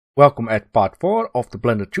Welcome at part 4 of the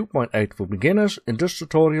Blender 2.8 for beginners. In this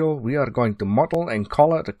tutorial we are going to model and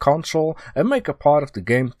color the console and make a part of the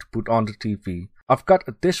game to put on the TV. I've got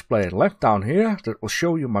a display left down here that will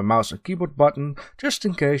show you my mouse and keyboard button just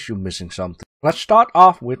in case you're missing something. Let's start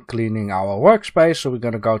off with cleaning our workspace, so we're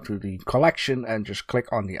going to go to the collection and just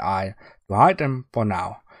click on the eye to hide them for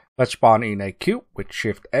now. Let's spawn in a cube with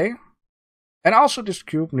Shift A. And also this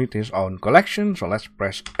cube needs its own collection, so let's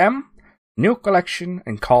press M. New collection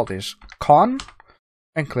and call this con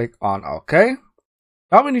and click on OK.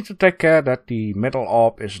 Now we need to take care that the middle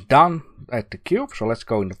orb is down at the cube, so let's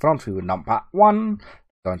go in the front view with numpad 1,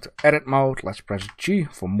 go into edit mode, let's press G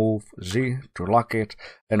for move, Z to lock it,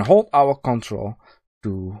 and hold our control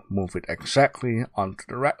to move it exactly onto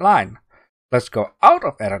the red line. Let's go out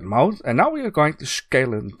of edit mode and now we are going to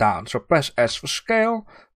scale it down, so press S for scale,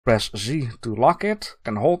 press Z to lock it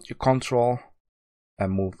and hold your control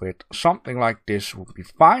and move it something like this would be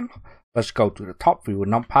fine. Let's go to the top view with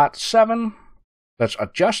numpad 7. Let's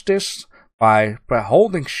adjust this by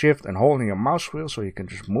holding shift and holding your mouse wheel so you can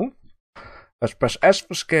just move. Let's press S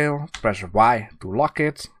for scale, press Y to lock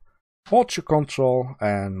it, hold your control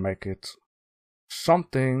and make it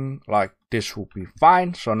something like this would be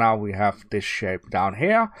fine. So now we have this shape down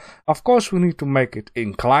here. Of course we need to make it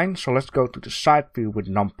inclined, so let's go to the side view with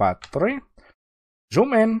numpad 3.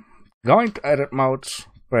 Zoom in. Go into edit modes,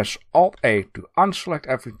 press Alt A to unselect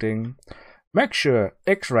everything. Make sure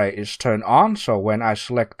X-ray is turned on, so when I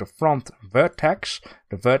select the front vertex,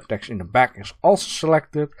 the vertex in the back is also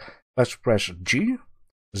selected. Let's press G,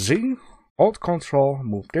 Z, hold Control,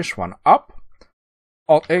 move this one up.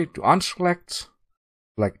 Alt A to unselect,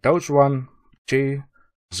 select those one, G,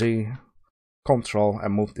 Z, Control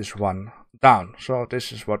and move this one down. So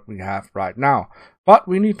this is what we have right now. But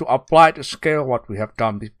we need to apply the scale what we have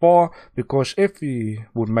done before, because if we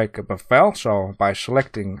would make a bevel, so by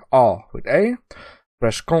selecting all with A,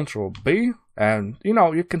 press Ctrl B, and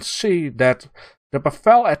you can see that the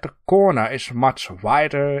bevel at the corner is much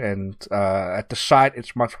wider and at the side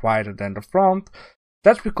it's much wider than the front.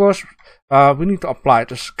 That's because we need to apply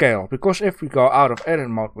the scale, because if we go out of edit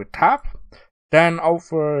mode with tab, then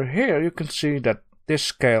over here you can see that this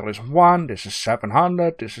scale is 1, this is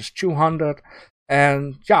 700, this is 200,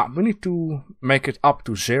 and yeah, we need to make it up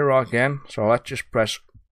to 0 again. So let's just press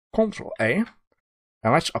Ctrl A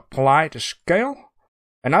and let's apply the scale.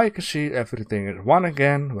 And now you can see everything is 1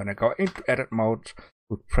 again. When I go into edit mode,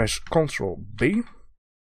 we press Ctrl B,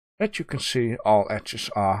 that you can see all edges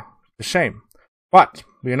are the same. But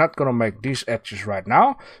we're not going to make these edges right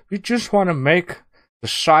now. We just want to make the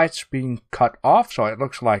sides being cut off, so it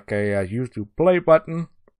looks like a YouTube play button.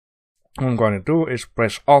 What I'm going to do is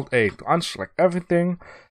press Alt A to unselect everything,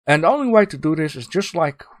 and the only way to do this is just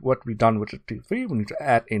like what we done with the TV. We need to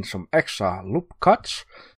add in some extra loop cuts.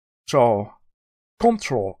 So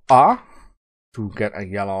Ctrl R to get a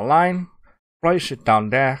yellow line, place it down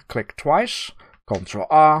there, click twice, Ctrl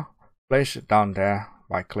R, place it down there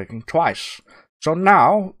by clicking twice. So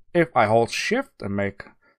now if I hold shift and make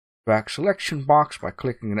drag selection box by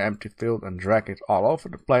clicking an empty field and drag it all over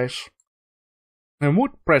the place, and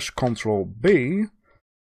would press Ctrl B,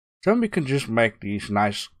 then we can just make these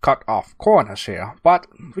nice cut off corners here. But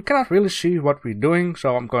we cannot really see what we're doing,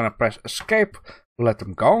 so I'm going to press escape to let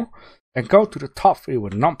them go and go to the top view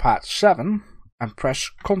with numpad 7 and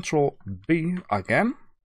press Ctrl B again.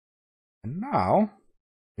 And now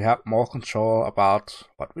we have more control about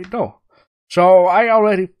what we do. So I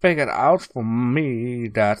already figured out for me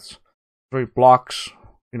that 3 blocks,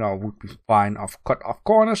 would be fine of cut off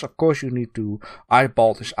corners. Of course, you need to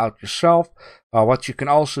eyeball this out yourself. What you can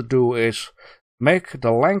also do is make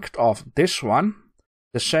the length of this one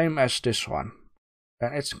the same as this one.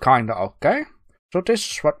 And it's kinda okay. So this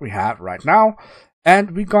is what we have right now.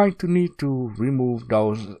 And we're going to need to remove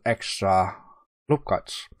those extra loop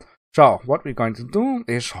cuts. So what we're going to do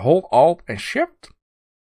is hold Alt and Shift.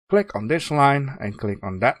 Click on this line and click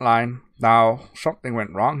on that line. Now something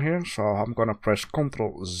went wrong here, so I'm going to press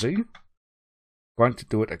Ctrl Z. Going to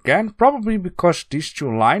do it again, probably because these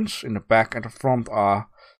 2 lines in the back and the front are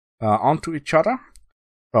onto each other.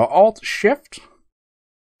 So Alt Shift.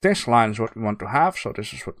 This line is what we want to have, so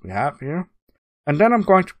this is what we have here. And then I'm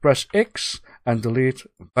going to press X and delete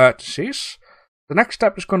vertices. The next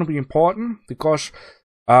step is going to be important because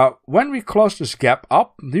when we close this gap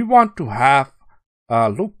up, we want to have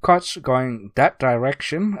loop cuts going that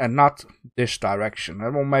direction and not this direction.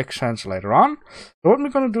 That will make sense later on. So what we're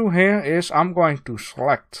going to do here is I'm going to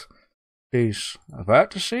select these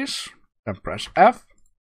vertices and press F.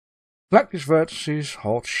 Select these vertices,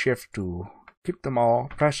 hold shift to keep them all,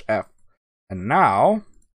 press F. And now,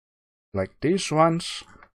 like these ones,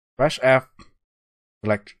 press F,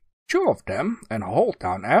 select 2 of them and hold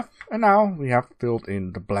down F, and now we have filled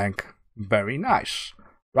in the blank. Very nice,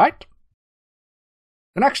 right?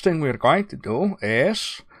 The next thing we're going to do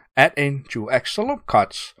is add in 2 extra loop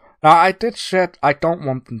cuts. Now I did said I don't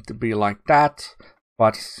want them to be like that,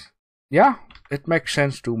 but yeah, it makes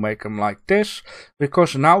sense to make them like this,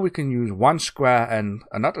 because now we can use one square and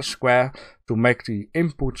another square to make the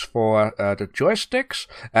inputs for the joysticks,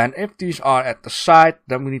 and if these are at the side,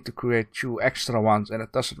 then we need to create 2 extra ones, and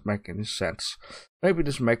it doesn't make any sense. Maybe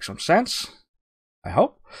this makes some sense, I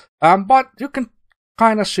hope. But you can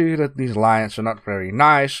kind of see that these lines are not very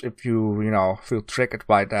nice. If you feel triggered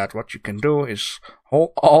by that, what you can do is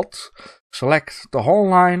hold Alt, select the whole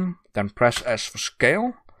line, then press S for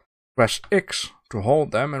scale, press X to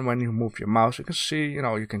hold them, and when you move your mouse, you can see,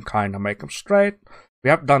 you can kind of make them straight. We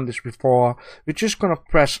have done this before. We're just gonna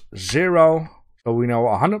press 0, so we know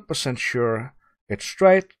 100% sure it's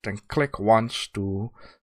straight, then click once to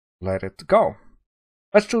let it go.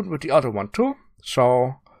 Let's do it with the other one too.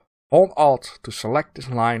 So hold Alt to select this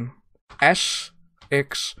line, S,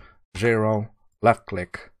 X, 0, left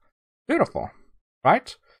click. Beautiful,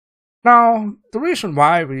 right? Now, the reason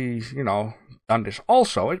why we, done this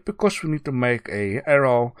also is because we need to make a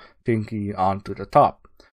arrow thingy onto the top.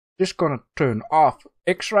 Just gonna turn off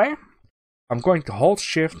X-ray. I'm going to hold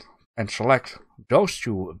Shift and select those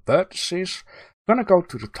 2 vertices. I'm gonna go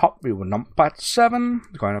to the top view with numpad 7.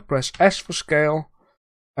 I'm gonna press S for scale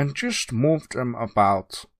and just move them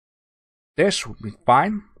about. This would be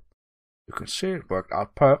fine. You can see it worked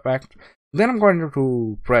out perfect. Then I'm going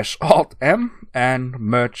to press Alt M and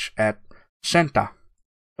merge at center.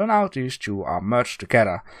 So now these 2 are merged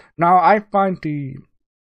together. Now I find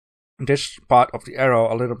this part of the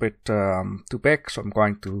arrow a little bit too big, so I'm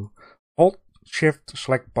going to hold Shift to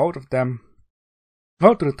select both of them.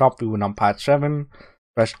 Go to the top view with numpad 7.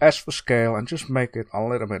 Press S for scale and just make it a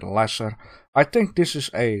little bit lesser. I think this is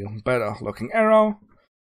a better looking arrow.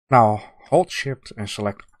 Now hold Shift and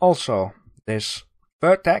select also this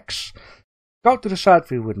vertex. Go to the side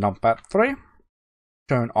view with numpad 3.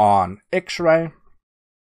 Turn on X-ray.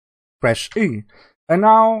 Press E. And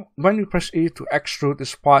now when you press E to extrude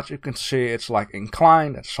this part, you can see it's like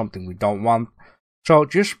inclined. That's something we don't want. So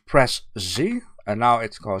just press Z and now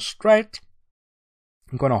it goes straight.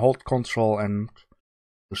 I'm gonna hold Ctrl and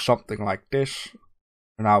do something like this.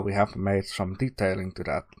 And now we have made some detailing to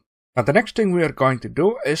that. Now the next thing we are going to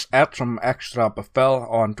do is add some extra bevel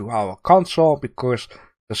onto our console, because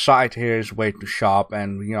the side here is way too sharp,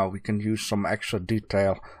 and we can use some extra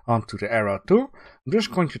detail onto the arrow too. I'm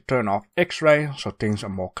just going to turn off X-ray so things are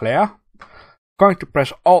more clear. I'm going to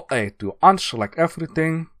press Alt A to unselect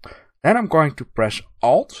everything. Then I'm going to press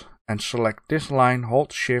Alt and select this line,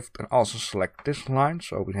 hold Shift and also select this line,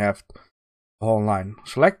 so we have the whole line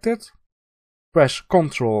selected. Press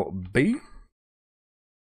Ctrl B.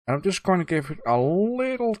 And I'm just going to give it a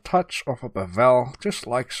little touch of a bevel, just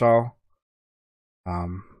like so.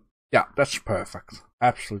 Yeah, that's perfect.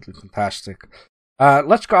 Absolutely fantastic.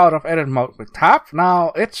 Let's go out of edit mode with tab.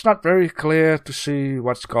 Now, it's not very clear to see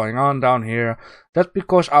what's going on down here. That's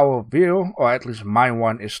because our view, or at least my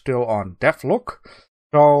one, is still on depth look.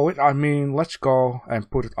 So, let's go and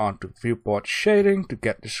put it onto viewport shading to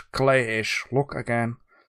get this clayish look again.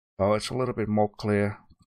 So it's a little bit more clear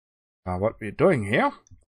what we're doing here.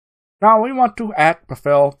 Now we want to add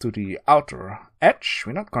bevel to the outer edge.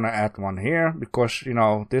 We're not going to add one here because,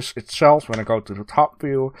 this itself, when I go to the top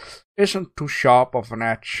view, isn't too sharp of an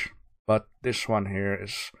edge. But this one here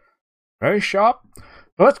is very sharp.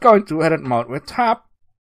 So let's go into edit mode with tab.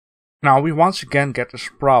 Now we once again get this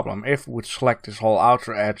problem. If we would select this whole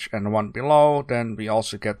outer edge and the one below, then we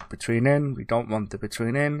also get between in. We don't want the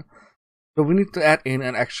between in. So we need to add in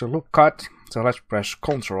an extra loop cut. So let's press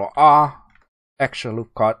Ctrl R. Extra loop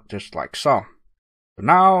cut, just like so. So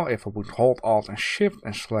now if I would hold Alt and Shift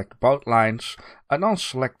and select both lines, I don't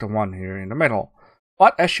select the one here in the middle.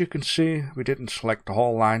 But as you can see, we didn't select the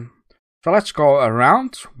whole line. So let's go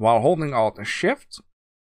around while holding Alt and Shift.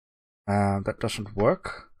 That doesn't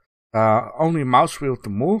work. Only mouse wheel to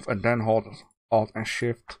move and then hold Alt and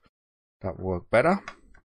Shift. That will work better.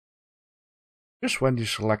 Just when you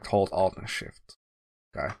select, hold Alt and Shift.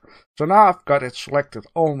 Okay. So now I've got it selected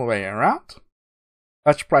all the way around.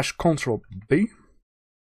 Let's press Ctrl B,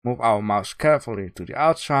 move our mouse carefully to the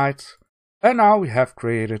outside, and now we have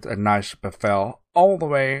created a nice bevel all the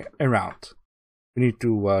way around. We need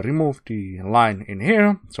to remove the line in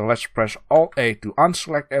here, so let's press Alt A to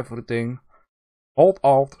unselect everything, hold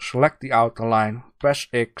Alt, select the outer line, press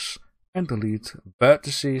X and delete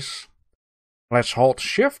vertices. Let's hold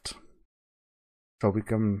Shift, So we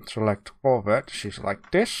can select all vertices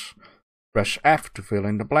like this. Press F to fill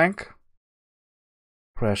in the blank.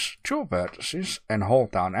 Press 2 vertices and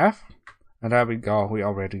hold down F. And there we go, we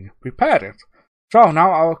already prepared it. So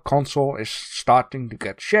now our console is starting to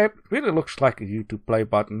get shape. It really looks like a YouTube play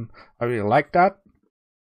button. I really like that.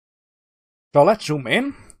 So let's zoom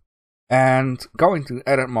in and go into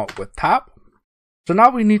edit mode with tab. So now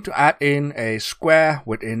we need to add in a square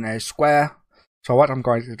within a square. So what I'm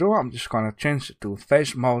going to do, I'm just going to change it to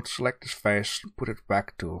face mode, select this face, put it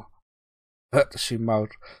back to vertice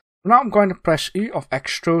mode. Now I'm going to press E of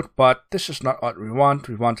extrude, but this is not what we want.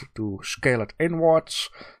 We wanted to scale it inwards.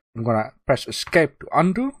 I'm going to press escape to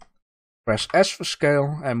undo, press S for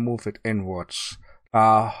scale and move it inwards.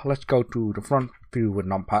 Let's go to the front view with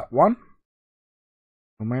numpad 1.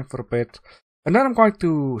 Zoom in for a bit. And then I'm going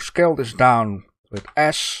to scale this down with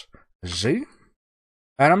S, Z.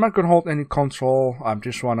 And I'm not going to hold any control. I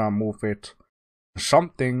just want to move it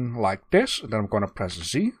something like this. And then I'm going to press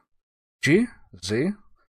Z, G, Z.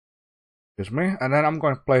 Excuse me. And then I'm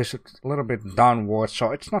going to place it a little bit downwards.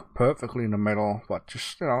 So it's not perfectly in the middle, but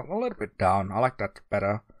just, you know, a little bit down. I like that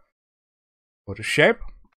better for the shape.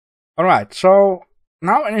 Alright, so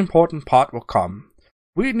now an important part will come.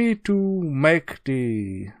 We need to make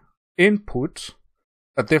the input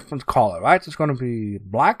a different color, right? It's going to be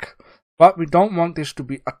black, but we don't want this to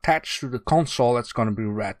be attached to the console. That's going to be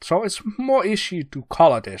red. So it's more easy to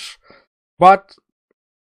color this. But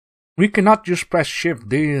we cannot just press Shift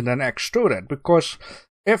D and then extrude it, because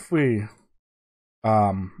if we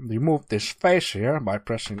remove this face here by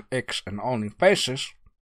pressing X and only faces,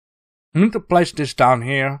 we need to place this down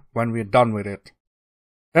here when we're done with it.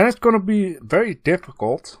 Then it's going to be very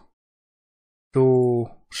difficult to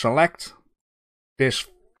select this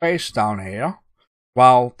face down here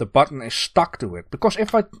while the button is stuck to it. Because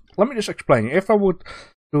if I, let me just explain. If I would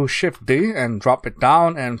do Shift D and drop it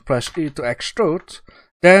down and press E to extrude,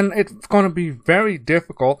 then it's going to be very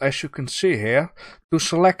difficult, as you can see here, to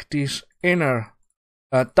select these inner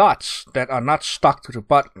dots that are not stuck to the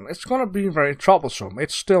button. It's going to be very troublesome.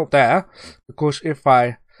 It's still there, because if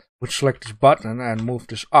I would select this button and move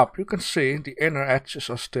this up, you can see the inner edges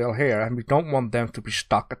are still here, and we don't want them to be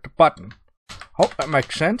stuck at the button. Hope that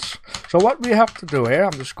makes sense. So what we have to do here,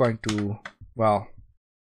 I'm just going to, well,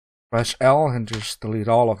 press L and just delete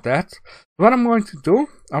all of that. What I'm going to do,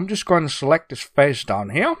 I'm just going to select this face down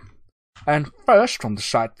here. And first, from the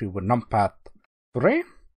side view with numpad 3, I'm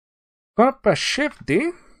going to press Shift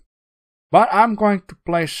D, but I'm going to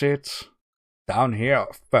place it down here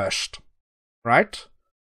first, right?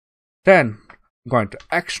 Then I'm going to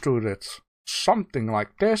extrude it something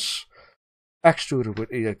like this, extrude it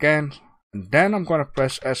with E again, and then I'm going to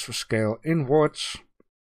press S for scale inwards.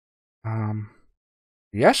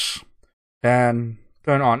 Yes. Then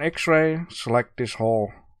turn on X-ray, select this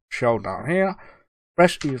whole show down here,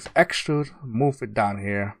 press E of extrude, move it down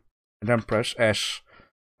here, and then press S,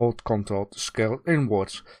 hold Ctrl to scale it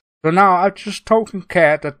inwards. So now I've just taken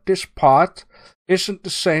care that this part isn't the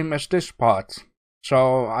same as this part.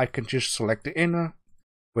 So I can just select the inner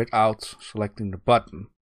without selecting the button.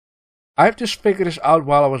 I've just figured this out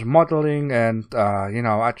while I was modeling, and you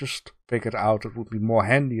know, I just figured out it would be more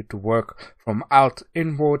handy to work from out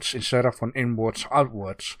inwards instead of from inwards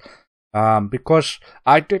outwards. Because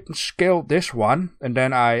I didn't scale this one, and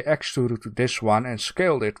then I extruded to this one and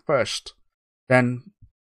scaled it first. Then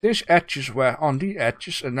these edges were on the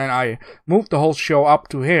edges, and then I moved the whole show up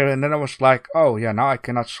to here, and then I was like, oh yeah, now I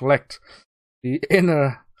cannot select the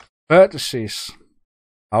inner vertices.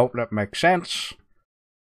 I hope that makes sense.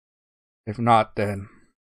 If not, then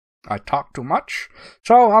I talk too much.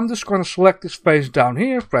 So I'm just going to select this face down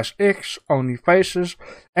here, press X, only faces.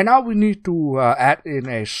 And now we need to add in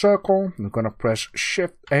a circle. I'm going to press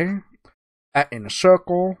Shift A, add in a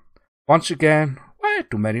circle. Once again, way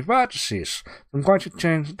too many vertices. I'm going to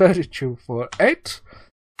change 32 for 8.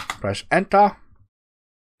 Press Enter.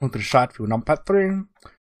 Go to the side view numpad 3.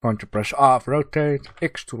 Going to press R for rotate,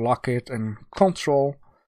 X to lock it, and Ctrl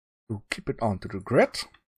to keep it onto the grid.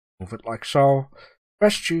 Move it like so.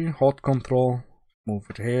 Press G, hold Ctrl, move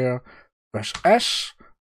it here. Press S,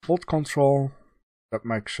 hold Ctrl. That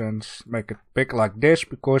makes sense. Make it big like this,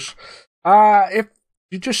 because if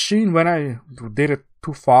you just seen when I did it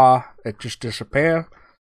too far, it just disappeared.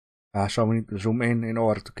 So we need to zoom in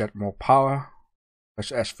order to get more power.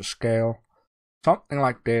 Press S for scale. Something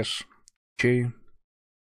like this. G.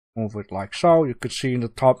 Move it like so. You could see in the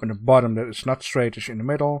top and the bottom that it's not straight, it's in the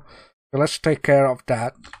middle. So let's take care of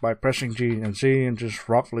that by pressing G and Z and just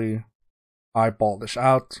roughly eyeball this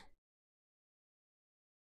out.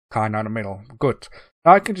 Kinda in the middle. Good.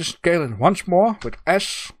 Now I can just scale it once more with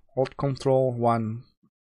S, hold Control 1,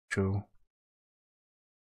 2.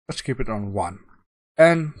 Let's keep it on 1.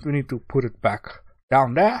 And we need to put it back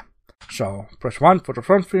down there. So press 1 for the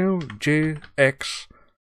front view, G, X,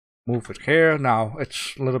 move it here. Now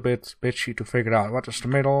it's a little bit bitchy to figure out what is the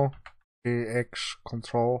middle. G, X,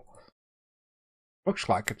 Control. Looks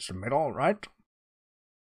like it's the middle, right?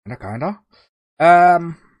 Kinda.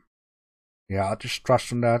 Yeah, I'll just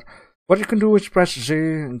trust on that. What you can do is press Z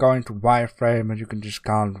and go into wireframe, and you can just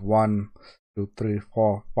count 1, 2, 3,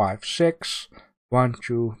 4, 5, 6. 1,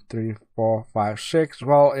 2, 3, 4, 5, 6.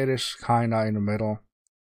 Well, it is kinda in the middle.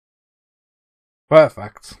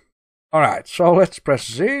 Perfect. Alright, so let's press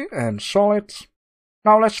Z and solid.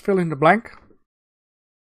 Now let's fill in the blank.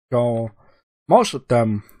 So most of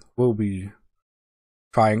them will be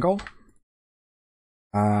triangle.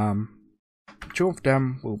 2 of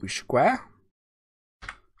them will be square.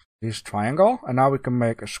 This triangle, and now we can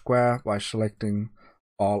make a square by selecting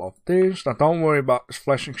all of these. Now don't worry about this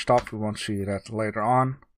flashing stuff, we won't see that later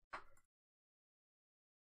on.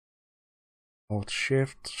 Hold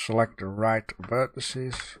Shift, select the right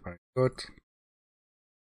vertices, very good.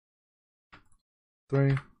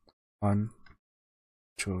 3, 1,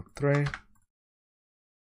 2, 3.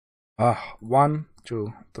 1,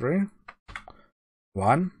 2, 3.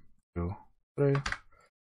 1, 2, 3.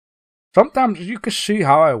 Sometimes you can see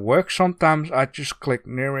how I work. Sometimes I just click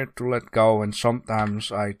near it to let go, and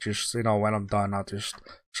sometimes I just, when I'm done, I'll just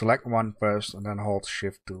select one first and then hold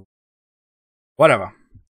Shift to whatever.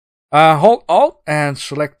 Hold Alt and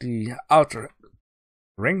select the outer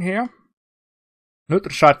ring here. Go to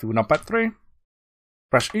the side view, numpad 3.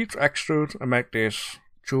 Press E to extrude and make this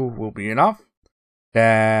 2 will be enough.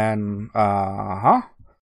 Then,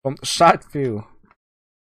 from the side view,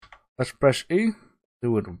 let's press E.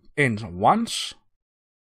 Do it in once.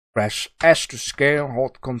 Press S to scale,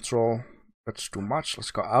 hold Control. That's too much. Let's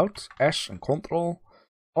go out. S and Control.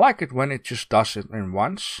 I like it when it just does it in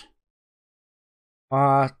once.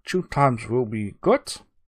 2 times will be good.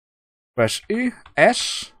 Press E,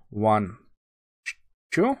 S, 1,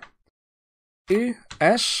 2. E,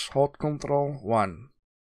 S, hold Control, 1,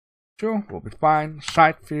 2. Will be fine.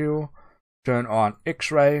 Side view. Turn on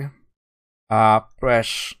X-ray.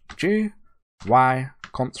 Press G. Y,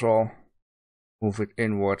 Control, move it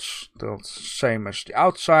inwards till it's the same as the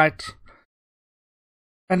outside.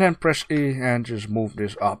 And then press E and just move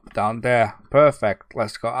this up, down there. Perfect.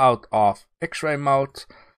 Let's go out of X-ray mode.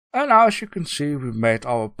 And now as you can see, we've made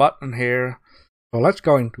our button here. So let's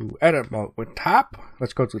go into edit mode with tab.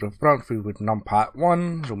 Let's go to the front view with numpad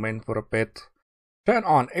 1, zoom in for a bit. Turn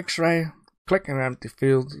on X-ray, click an empty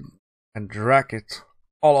field and drag it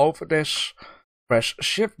all over this. Press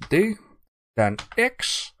Shift D. Then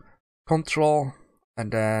X, Control,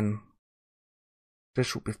 and then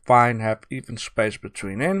this will be fine, have even space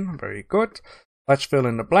between in, very good. Let's fill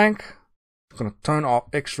in the blank. I'm going to turn off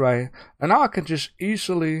X-ray, and now I can just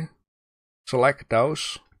easily select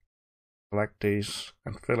those, select these,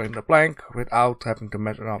 and fill in the blank without having to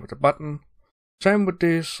mess around with the button. Same with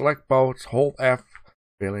these, select both, hold F,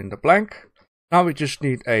 fill in the blank. Now we just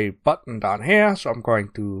need a button down here, so I'm going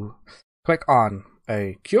to click on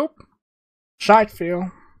a cube. Side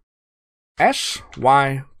view, S,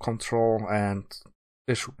 Y, Control, and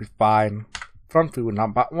this will be fine. Front view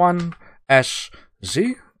numpad 1, S,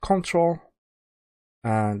 Z, Control,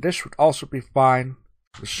 and this would also be fine.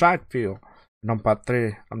 The side view numpad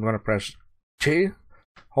 3, I'm going to press G,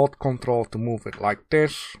 hold Control to move it like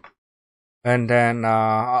this. And then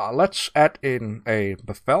let's add in a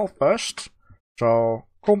bevel first. So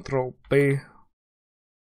Control B,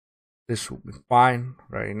 this will be fine,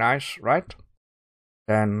 very nice, right?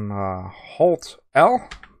 Then hold L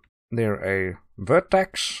near a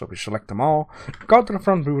vertex, so we select them all. Go to the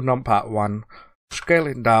front view numpad 1, scale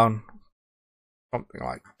it down, something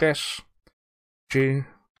like this. G,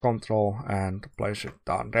 Control, and place it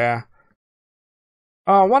down there.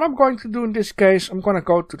 What I'm going to do in this case, I'm going to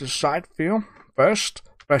go to the side view first,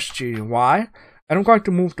 press G, Y, and I'm going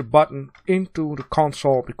to move the button into the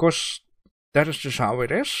console because that is just how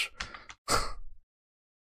it is.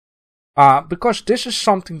 Because this is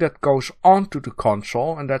something that goes onto the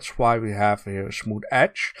console, and that's why we have here a smooth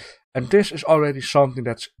edge. And this is already something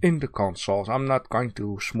that's in the console, so I'm not going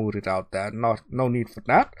to smooth it out there, no need for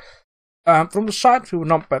that. From the side view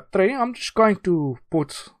numpad 3, I'm just going to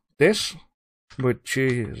put this with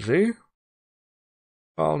G, Z.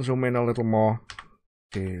 I'll zoom in a little more.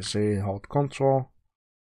 G, Z, hold Control.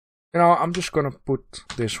 I'm just going to put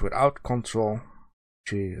this without Control,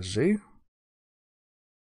 G, Z.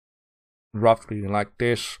 Roughly like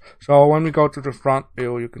this. So when we go to the front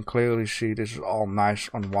view, you can clearly see this is all nice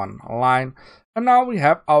on one line. And now we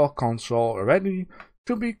have our console ready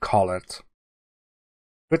to be colored.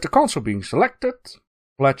 With the console being selected,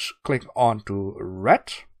 let's click on to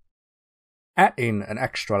red, add in an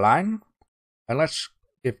extra line, and let's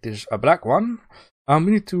give this a black one. We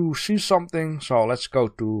need to see something, so let's go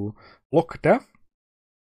to look dev.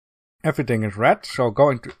 Everything is red, so go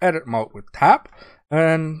into edit mode with tab,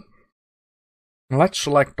 and let's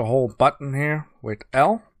select the whole button here with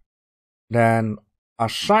L. Then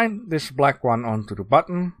assign this black one onto the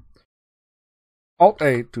button. Alt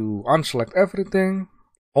A to unselect everything.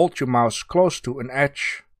 Hold your mouse close to an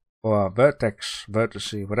edge or vertex,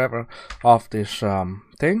 vertice, whatever of this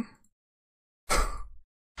thing.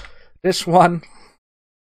 This one.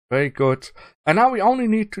 Very good. And now we only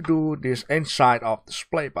need to do this inside of the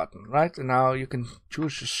display button, right? And now you can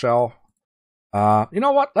choose yourself. You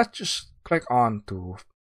know what? Let's just click on to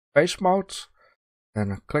face mode.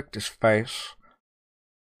 Then click this face.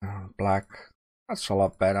 Black. That's a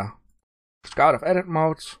lot better. Let's go out of edit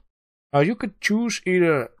mode. Now you could choose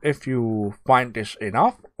either if you find this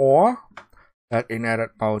enough, or that in edit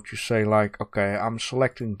mode you say like, okay, I'm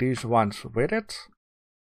selecting these ones with it.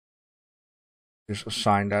 Just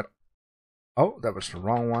assign that. Oh, that was the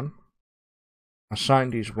wrong one. Assign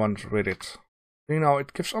these ones with it. You know,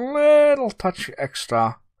 it gives a little touch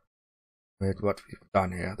extra with what we've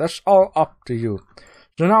done here. That's all up to you.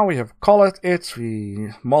 So now we have colored it, we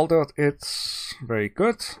molded it. Very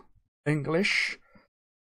good. English.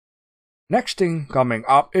 Next thing coming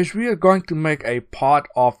up is we are going to make a part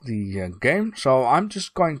of the game. So I'm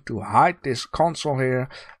just going to hide this console here.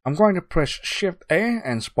 I'm going to press Shift A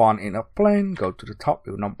and spawn in a plane. Go to the top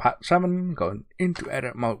with numpad 7. Go into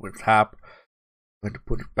edit mode with tab. I'm going to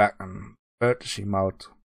put it back on vertice mode.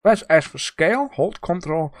 Press S for scale. Hold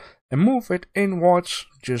Ctrl and move it inwards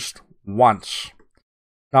just once.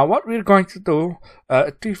 Now what we're going to do,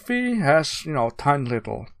 a TV has, you know, tiny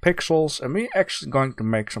little pixels, and we're actually going to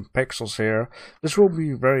make some pixels here. This will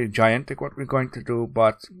be very gigantic what we're going to do,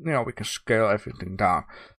 but, you know, we can scale everything down.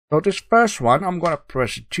 So this first one, I'm going to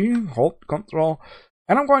press G, hold Ctrl,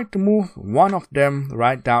 and I'm going to move one of them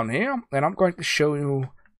right down here, and I'm going to show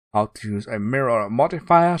you how to use a mirror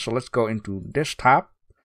modifier. So let's go into this tab,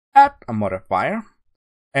 add a modifier,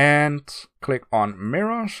 and click on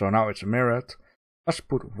mirror. So now it's mirrored. Let's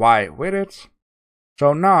put Y with it.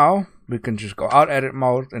 So now we can just go out edit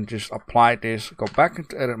mode and just apply this. Go back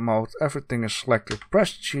into edit mode. Everything is selected.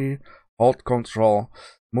 Press G, hold Ctrl,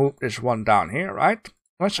 move this one down here, right?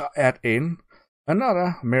 Let's add in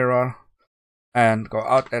another mirror and go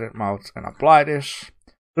out edit mode and apply this.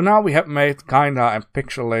 So now we have made kinda a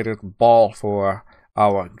pixelated ball for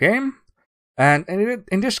our game. And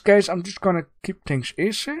in this case, I'm just gonna keep things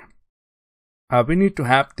easy. We need to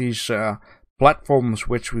have these platforms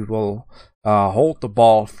which we will hold the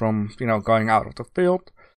ball from, you know, going out of the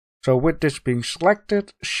field. So with this being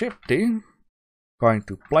selected, Shift D, going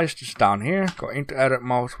to place this down here, go into edit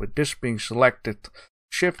mode. With this being selected,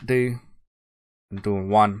 Shift D, and do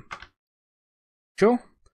 1, 2.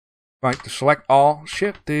 Going to select all,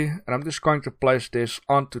 Shift D, and I'm just going to place this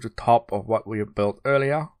onto the top of what we have built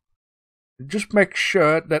earlier. Just make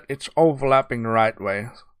sure that it's overlapping the right way.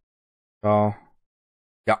 So,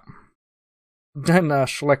 yeah. Then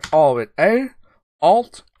select all with A,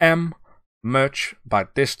 Alt M, merge by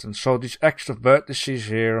distance. So these extra vertices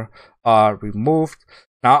here are removed.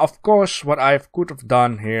 Now, of course, what I could have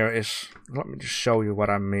done here is, let me just show you what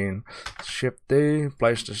I mean. Shift D,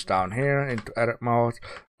 place this down here into edit mode.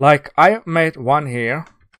 Like I have made one here,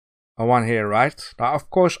 right? Now, of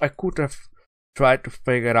course, I could have tried to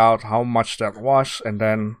figure out how much that was and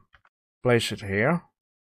then place it here,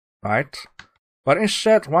 right? But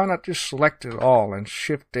instead, why not just select it all and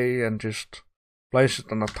Shift D and just place it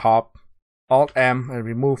on the top, Alt M and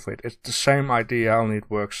remove it. It's the same idea, only it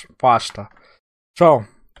works faster. So,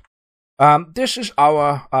 this is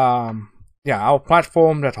our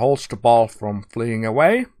platform that holds the ball from fleeing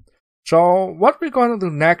away. So what we're going to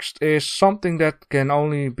do next is something that can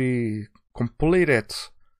only be completed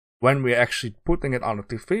when we're actually putting it on the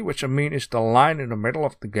TV, which I mean is the line in the middle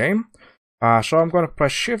of the game. So I'm going to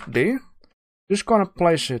press Shift D. Just going to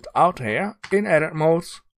place it out here in edit mode,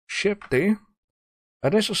 Shift D.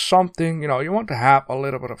 This is something, you know, you want to have a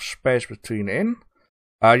little bit of space between in.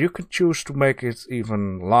 You can choose to make it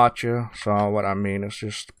even larger. So what I mean is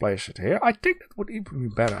just place it here. I think that would even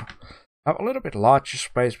be better. Have a little bit larger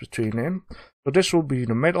space between in. So this will be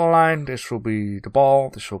the middle line, this will be the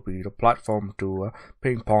ball, this will be the platform to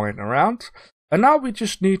ping pong it around. And now we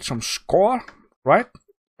just need some score, right?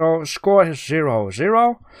 So score is 0,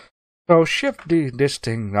 0. So Shift D this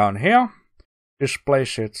thing down here. Just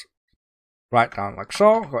place it right down like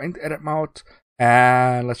so. Go into edit mode.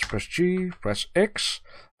 And let's press G, press X.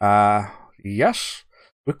 Yes.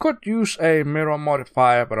 We could use a mirror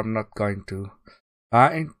modifier, but I'm not going to.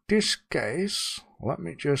 In this case, let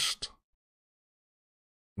me just...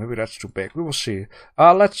 Maybe that's too big. We will see.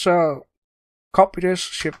 Let's copy this,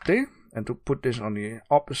 Shift D, and to put this on the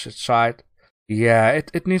opposite side. Yeah,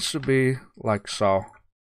 it needs to be like so.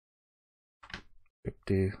 Shift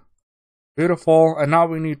D. Beautiful. And now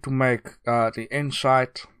we need to make the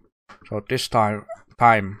inside. So this time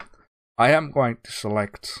I am going to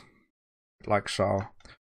select like so.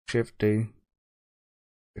 Shift D.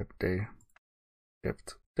 Shift D.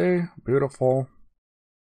 Shift D. Beautiful.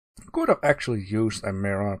 Could have actually used a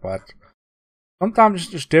mirror, but sometimes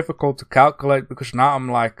it's just difficult to calculate because now I'm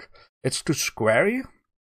like, it's too squarey.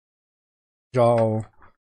 So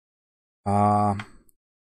let's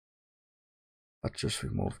just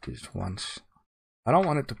remove these ones. I don't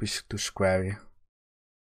want it to be too squarey.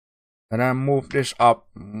 And then move this up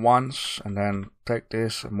once, and then take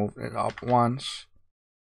this and move it up once.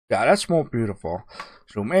 Yeah, that's more beautiful.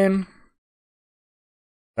 Zoom in.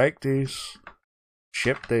 Take these.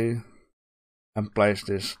 Shift D. And place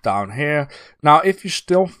this down here. Now, if you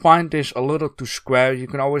still find this a little too square, you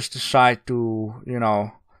can always decide to, you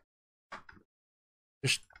know,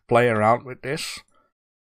 just play around with this.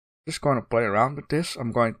 Just going to play around with this.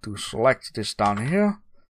 I'm going to select this down here.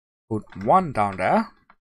 Put one down there.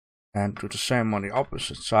 And do the same on the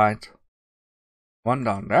opposite side. One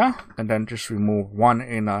down there. And then just remove one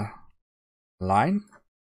inner line.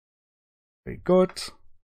 Very good.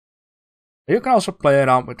 You can also play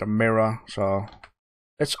around with the mirror. So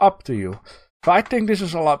it's up to you. So I think this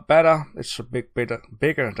is a lot better. It's a bit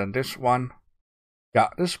bigger than this one. Yeah,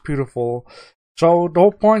 this is beautiful. So the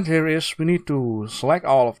whole point here is we need to select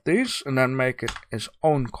all of these. And then make it its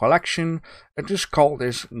own collection. And just call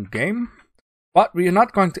this game. But we are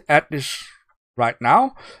not going to add this right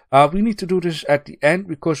now. We need to do this at the end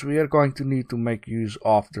because we are going to need to make use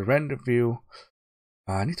of the render view.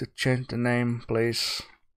 I need to change the name, please.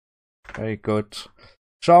 Very good.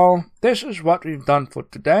 So this is what we've done for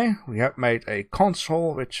today. We have made a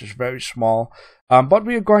console which is very small. But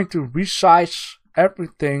we are going to resize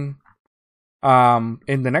everything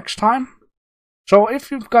in the next time. So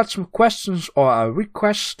if you've got some questions or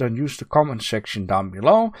requests, then use the comment section down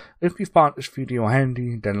below. If you found this video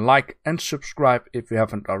handy, then like and subscribe if you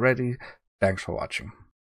haven't already. Thanks for watching.